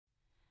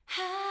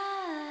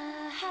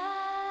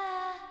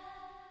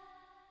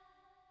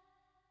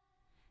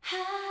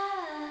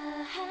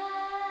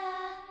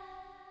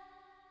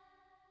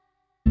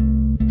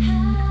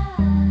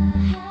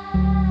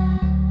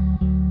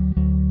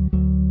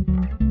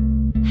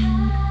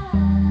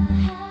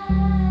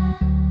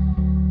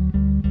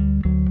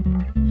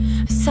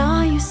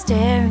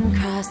staring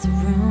across the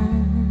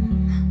room,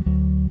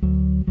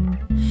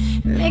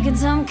 making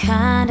some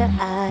kind of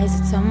eyes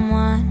at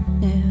someone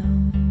new.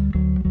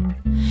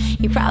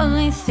 You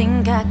probably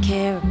think I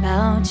care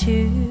about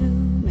you.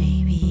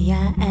 Maybe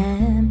I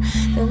am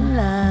the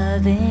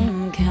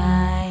loving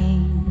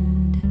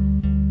kind.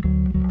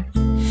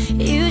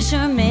 You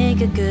sure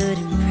make a good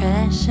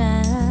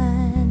impression,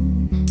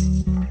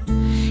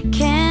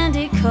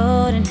 candy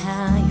coated and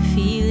how you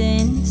feel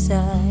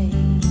inside.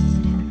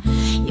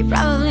 You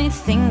probably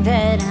think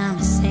that I'm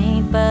a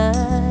saint,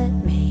 but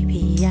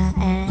maybe I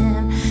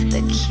am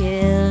the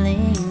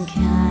killing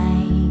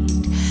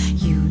kind.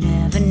 You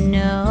never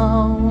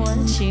know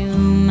what you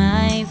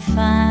might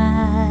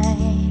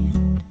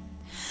find.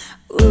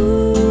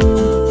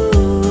 Ooh,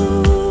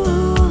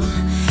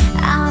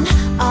 I'm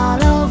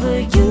all over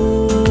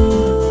you.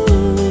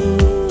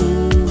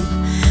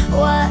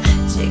 What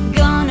you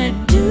gonna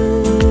do?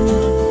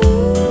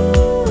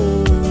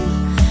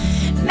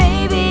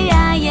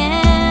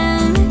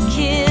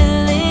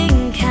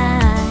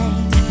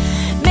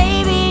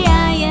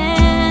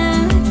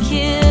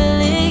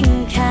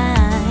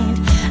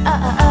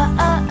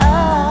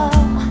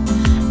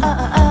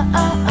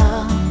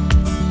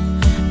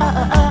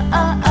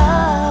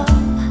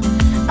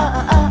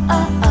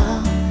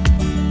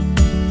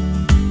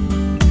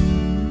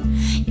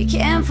 You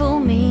can't fool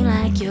me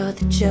like you're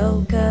the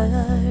Joker.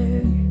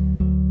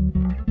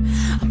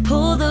 I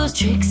pull those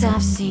tricks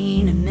I've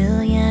seen a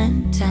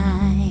million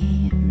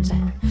times.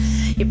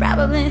 You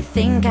probably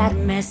think I'd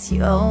mess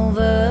you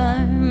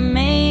over.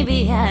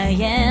 Maybe I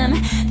am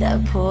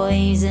the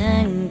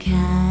poison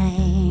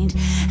kind.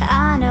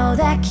 I know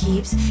that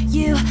keeps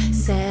you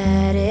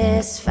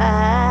satisfied.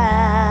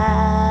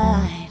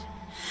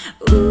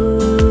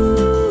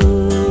 Ooh,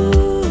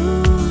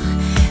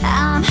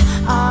 I'm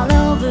all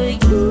over you.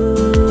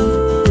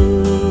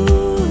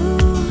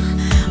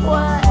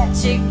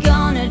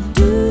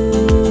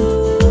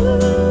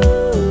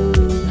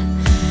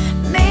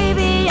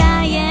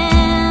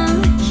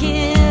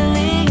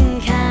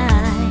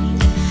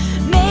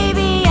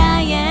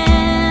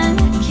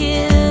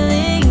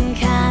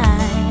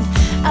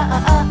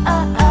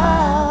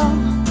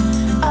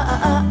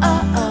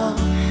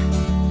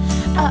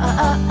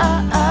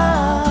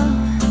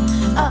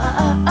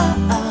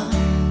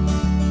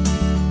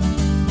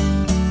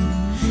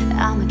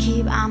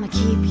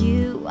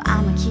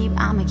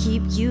 I'ma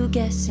keep you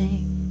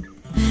guessing.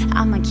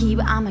 I'ma keep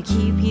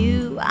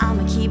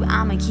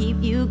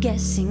you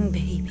guessing,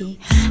 baby.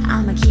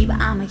 I'ma keep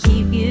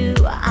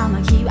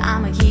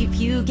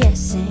you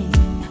guessing.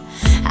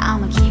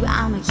 I'ma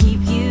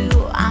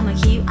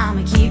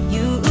keep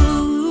you